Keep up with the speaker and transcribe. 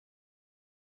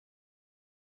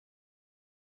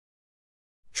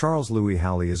Charles Louis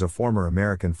Howley is a former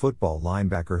American football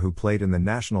linebacker who played in the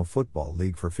National Football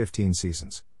League for 15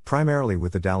 seasons, primarily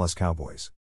with the Dallas Cowboys.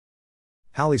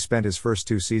 Howley spent his first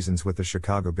 2 seasons with the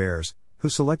Chicago Bears, who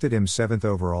selected him 7th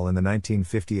overall in the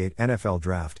 1958 NFL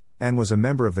Draft, and was a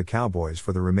member of the Cowboys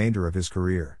for the remainder of his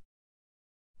career.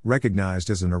 Recognized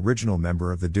as an original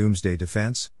member of the Doomsday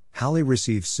Defense, Howley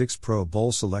received 6 Pro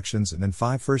Bowl selections and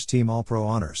 5 first-team All-Pro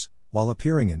honors, while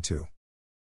appearing in 2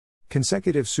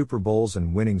 consecutive Super Bowls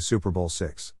and winning Super Bowl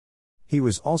VI. He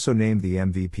was also named the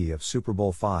MVP of Super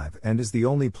Bowl V and is the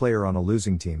only player on a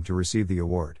losing team to receive the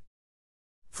award.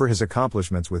 For his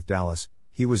accomplishments with Dallas,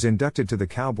 he was inducted to the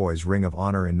Cowboys Ring of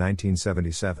Honor in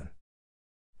 1977.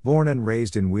 Born and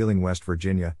raised in Wheeling, West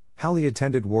Virginia, Howley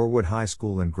attended Warwood High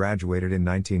School and graduated in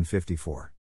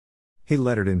 1954. He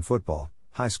lettered in football,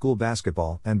 high school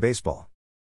basketball, and baseball.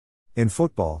 In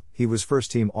football, he was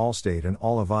first-team All-State and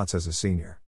All-Avats as a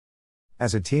senior.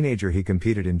 As a teenager, he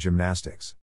competed in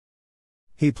gymnastics.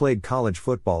 He played college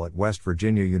football at West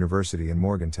Virginia University in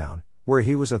Morgantown, where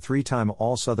he was a 3-time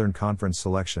All-Southern Conference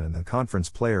selection and the Conference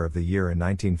Player of the Year in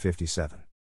 1957.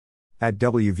 At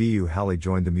WVU, Howley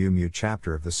joined the Mu Mu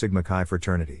chapter of the Sigma Chi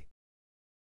fraternity.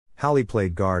 Howley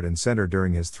played guard and center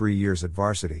during his 3 years at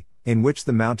varsity, in which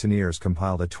the Mountaineers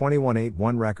compiled a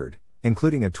 21-8-1 record,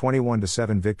 including a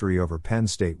 21-7 victory over Penn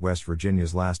State, West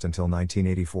Virginia's last until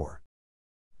 1984.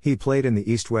 He played in the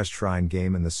East-West Shrine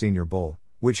Game and the Senior Bowl,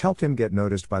 which helped him get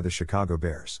noticed by the Chicago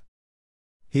Bears.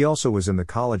 He also was in the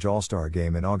College All-Star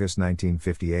Game in August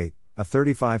 1958, a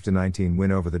 35-19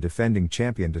 win over the defending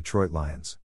champion Detroit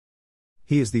Lions.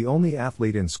 He is the only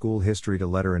athlete in school history to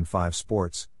letter in 5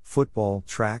 sports: football,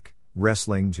 track,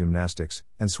 wrestling, gymnastics,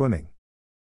 and swimming.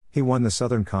 He won the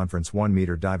Southern Conference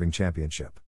 1-meter diving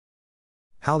championship.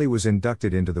 Howley was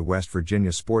inducted into the West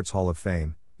Virginia Sports Hall of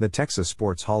Fame, the Texas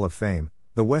Sports Hall of Fame,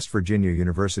 the West Virginia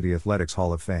University Athletics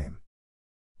Hall of Fame,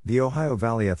 the Ohio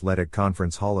Valley Athletic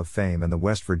Conference Hall of Fame, and the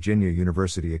West Virginia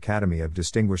University Academy of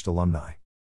Distinguished Alumni.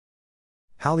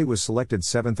 Howley was selected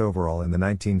 7th overall in the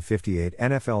 1958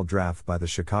 NFL Draft by the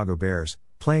Chicago Bears,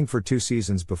 playing for 2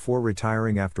 seasons before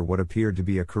retiring after what appeared to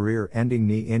be a career-ending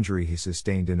knee injury he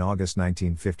sustained in August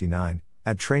 1959,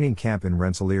 at training camp in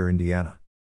Rensselaer, Indiana.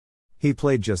 He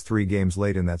played just 3 games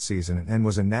late in that season and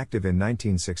was inactive in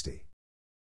 1960.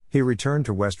 He returned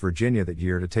to West Virginia that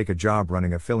year to take a job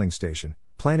running a filling station,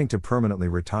 planning to permanently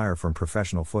retire from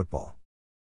professional football.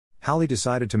 Howley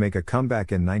decided to make a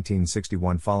comeback in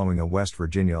 1961 following a West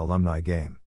Virginia alumni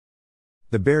game.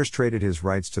 The Bears traded his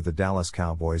rights to the Dallas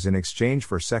Cowboys in exchange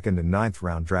for 2nd and 9th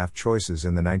round draft choices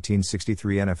in the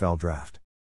 1963 NFL Draft.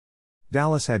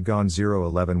 Dallas had gone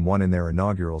 0-11-1 in their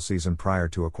inaugural season prior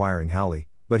to acquiring Howley,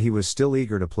 but he was still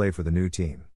eager to play for the new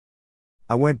team.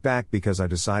 "I went back because I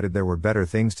decided there were better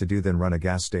things to do than run a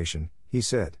gas station," he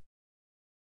said.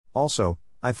 Also,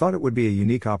 "I thought it would be a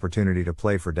unique opportunity to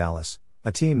play for Dallas,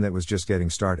 a team that was just getting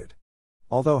started."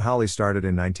 Although Howley started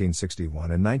in 1961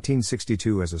 and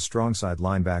 1962 as a strong-side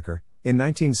linebacker, in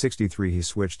 1963 he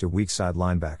switched to weak-side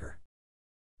linebacker.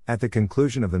 At the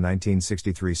conclusion of the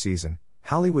 1963 season,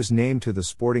 Howley was named to the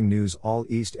Sporting News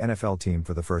All-East NFL team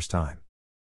for the first time.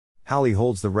 Howley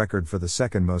holds the record for the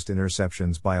 2nd most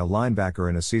interceptions by a linebacker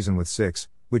in a season with 6,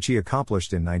 which he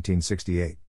accomplished in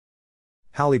 1968.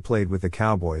 Howley played with the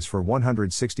Cowboys for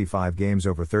 165 games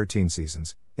over 13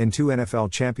 seasons, in 2 NFL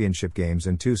championship games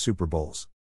and 2 Super Bowls.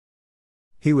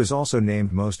 He was also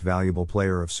named Most Valuable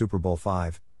Player of Super Bowl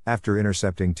V, after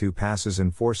intercepting 2 passes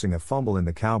and forcing a fumble in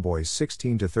the Cowboys'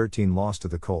 16-13 loss to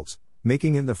the Colts,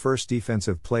 making him the first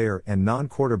defensive player and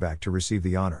non-quarterback to receive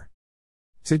the honor.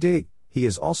 To date, he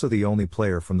is also the only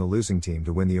player from the losing team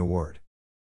to win the award.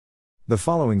 The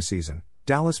following season,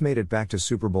 Dallas made it back to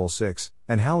Super Bowl VI,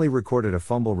 and Howley recorded a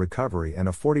fumble recovery and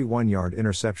a 41-yard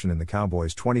interception in the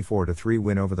Cowboys' 24-3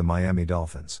 win over the Miami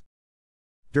Dolphins.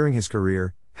 During his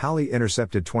career, Howley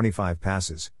intercepted 25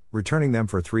 passes, returning them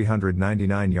for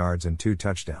 399 yards and 2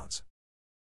 touchdowns.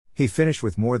 He finished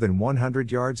with more than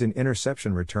 100 yards in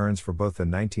interception returns for both the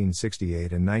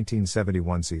 1968 and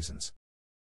 1971 seasons.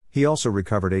 He also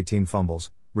recovered 18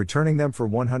 fumbles, returning them for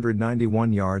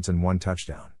 191 yards and 1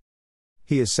 touchdown.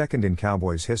 He is 2nd in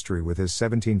Cowboys history with his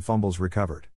 17 fumbles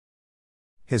recovered.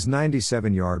 His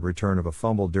 97-yard return of a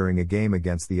fumble during a game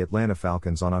against the Atlanta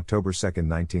Falcons on October 2,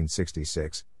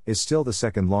 1966, is still the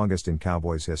 2nd longest in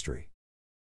Cowboys history.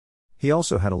 He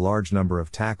also had a large number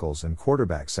of tackles and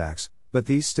quarterback sacks, but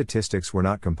these statistics were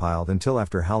not compiled until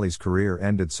after Howley's career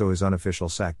ended, so his unofficial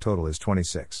sack total is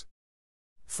 26.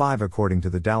 5 according to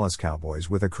the Dallas Cowboys,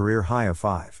 with a career high of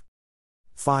 5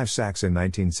 sacks in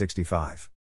 1965.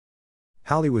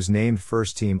 Howley was named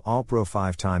first-team All-Pro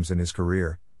 5 times in his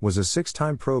career, was a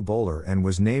six-time Pro Bowler and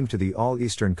was named to the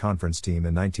All-Eastern Conference team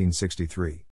in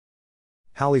 1963.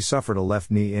 Howley suffered a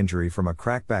left knee injury from a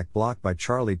crackback block by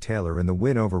Charlie Taylor in the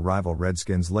win over rival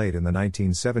Redskins late in the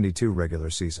 1972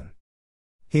 regular season.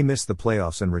 He missed the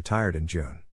playoffs and retired in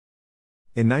June.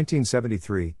 In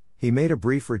 1973, he made a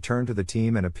brief return to the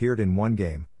team and appeared in one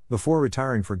game, before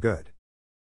retiring for good.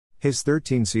 His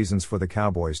 13 seasons for the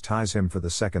Cowboys ties him for the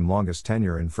second longest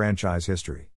tenure in franchise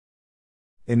history.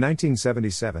 In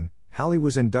 1977, Howley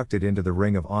was inducted into the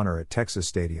Ring of Honor at Texas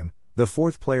Stadium, the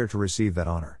fourth player to receive that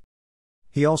honor.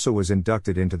 He also was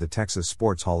inducted into the Texas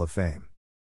Sports Hall of Fame.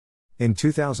 In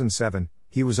 2007,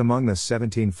 he was among the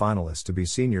 17 finalists to be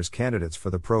seniors candidates for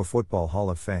the Pro Football Hall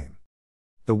of Fame.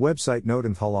 The website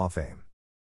noted Hall of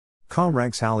Fame.com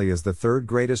ranks Howley as the third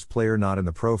greatest player not in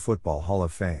the Pro Football Hall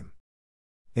of Fame.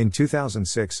 In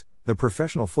 2006, the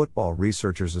Professional Football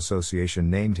Researchers Association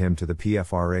named him to the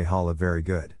PFRA Hall of Very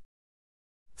Good.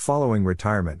 Following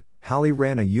retirement, Howley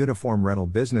ran a uniform rental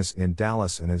business in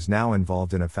Dallas and is now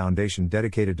involved in a foundation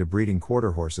dedicated to breeding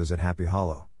quarter horses at Happy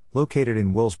Hollow, located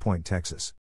in Wills Point,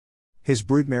 Texas. His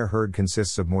broodmare herd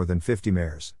consists of more than 50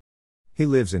 mares. He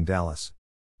lives in Dallas.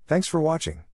 Thanks for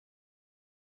watching.